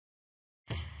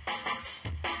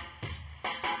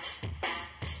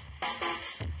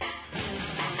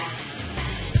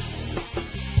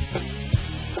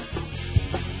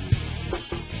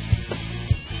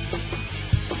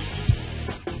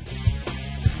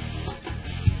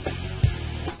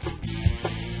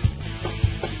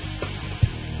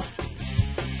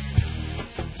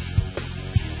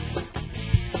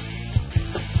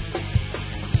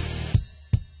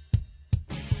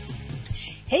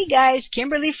guys,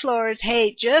 Kimberly Flores.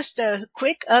 Hey, just a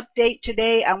quick update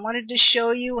today. I wanted to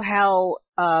show you how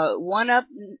OneUp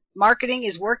Marketing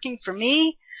is working for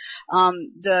me.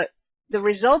 The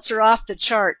results are off the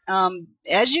chart.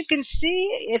 As you can see,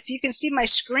 if you can see my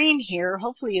screen here,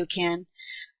 hopefully you can,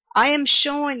 I am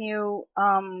showing you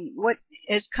what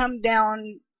has come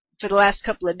down for the last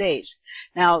couple of days.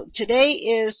 Now, today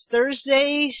is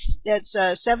Thursday. That's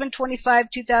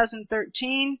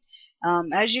 7/25/2013.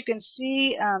 As you can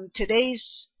see,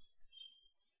 today's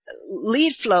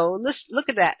lead flow, look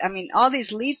at that. I mean, all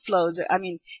these lead flows, I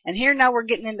mean, and here now we're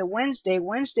getting into Wednesday.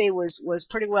 Wednesday was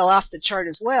pretty well off the chart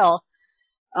as well.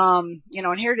 You know,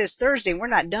 and here it is Thursday. We're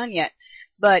not done yet.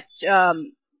 But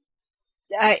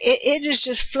it is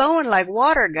just flowing like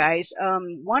water, guys.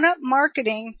 OneUp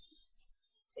Marketing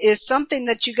is something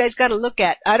that you guys got to look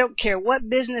at. I don't care what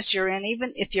business you're in,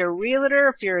 even if you're a realtor,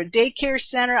 if you're a daycare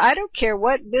center, I don't care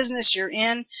what business you're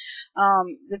in.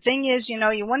 The thing is, you know,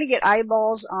 you want to get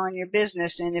eyeballs on your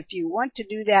business, and if you want to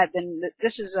do that, then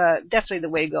this is definitely the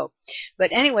way to go.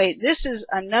 But anyway, this is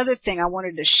another thing I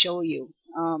wanted to show you.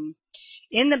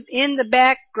 In the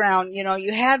background, you know,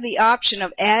 you have the option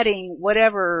of adding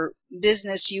whatever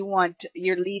business you want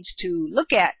your leads to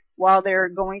look at while they're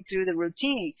going through the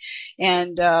routine.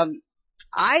 And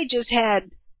I just had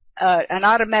an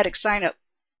automatic sign up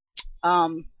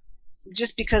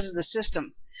just because of the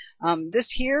system. This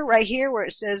here, right here, where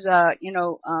it says, you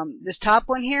know, this top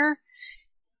one here,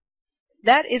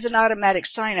 that is an automatic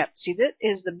sign up. See, that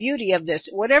is the beauty of this.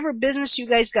 Whatever business you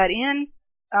guys got in,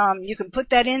 you can put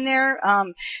that in there.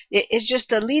 It's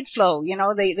just a lead flow. You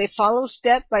know, they follow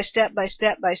step by step by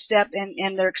step by step,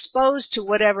 and they're exposed to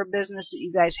whatever business that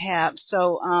you guys have.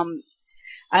 So,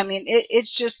 I mean,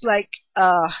 it's just like,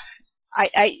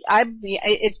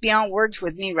 it's beyond words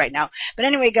with me right now. But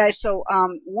anyway, guys, so,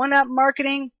 OneUp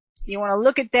Marketing, you want to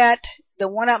look at that. The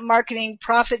OneUp Marketing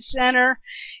Profit Center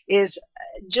is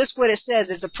just what it says.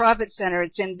 It's a profit center.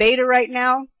 It's in beta right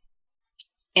now.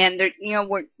 And they're, you know,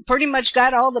 we're pretty much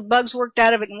got all the bugs worked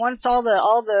out of it. And once all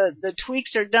the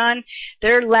tweaks are done,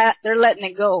 they're letting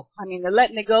it go. I mean, they're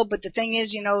letting it go. But the thing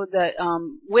is, you know,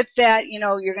 with that, you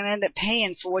know, you're going to end up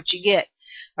paying for what you get.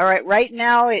 All right. Right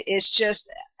now, it's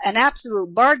just an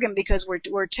absolute bargain because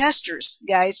we're testers,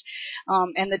 guys.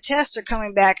 And the tests are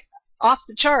coming back off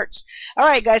the charts. All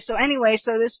right, guys. So anyway,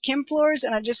 so this is Kim Flores,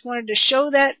 and I just wanted to show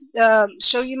that,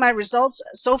 show you my results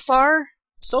so far.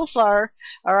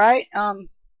 All right.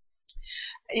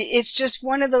 It's just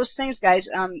one of those things, guys.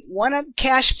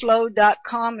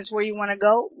 OneUpCashflow.com is where you want to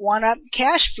go.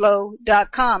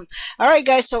 OneUpCashflow.com. All right,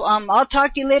 guys. So I'll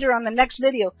talk to you later on the next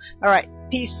video. All right.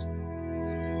 Peace.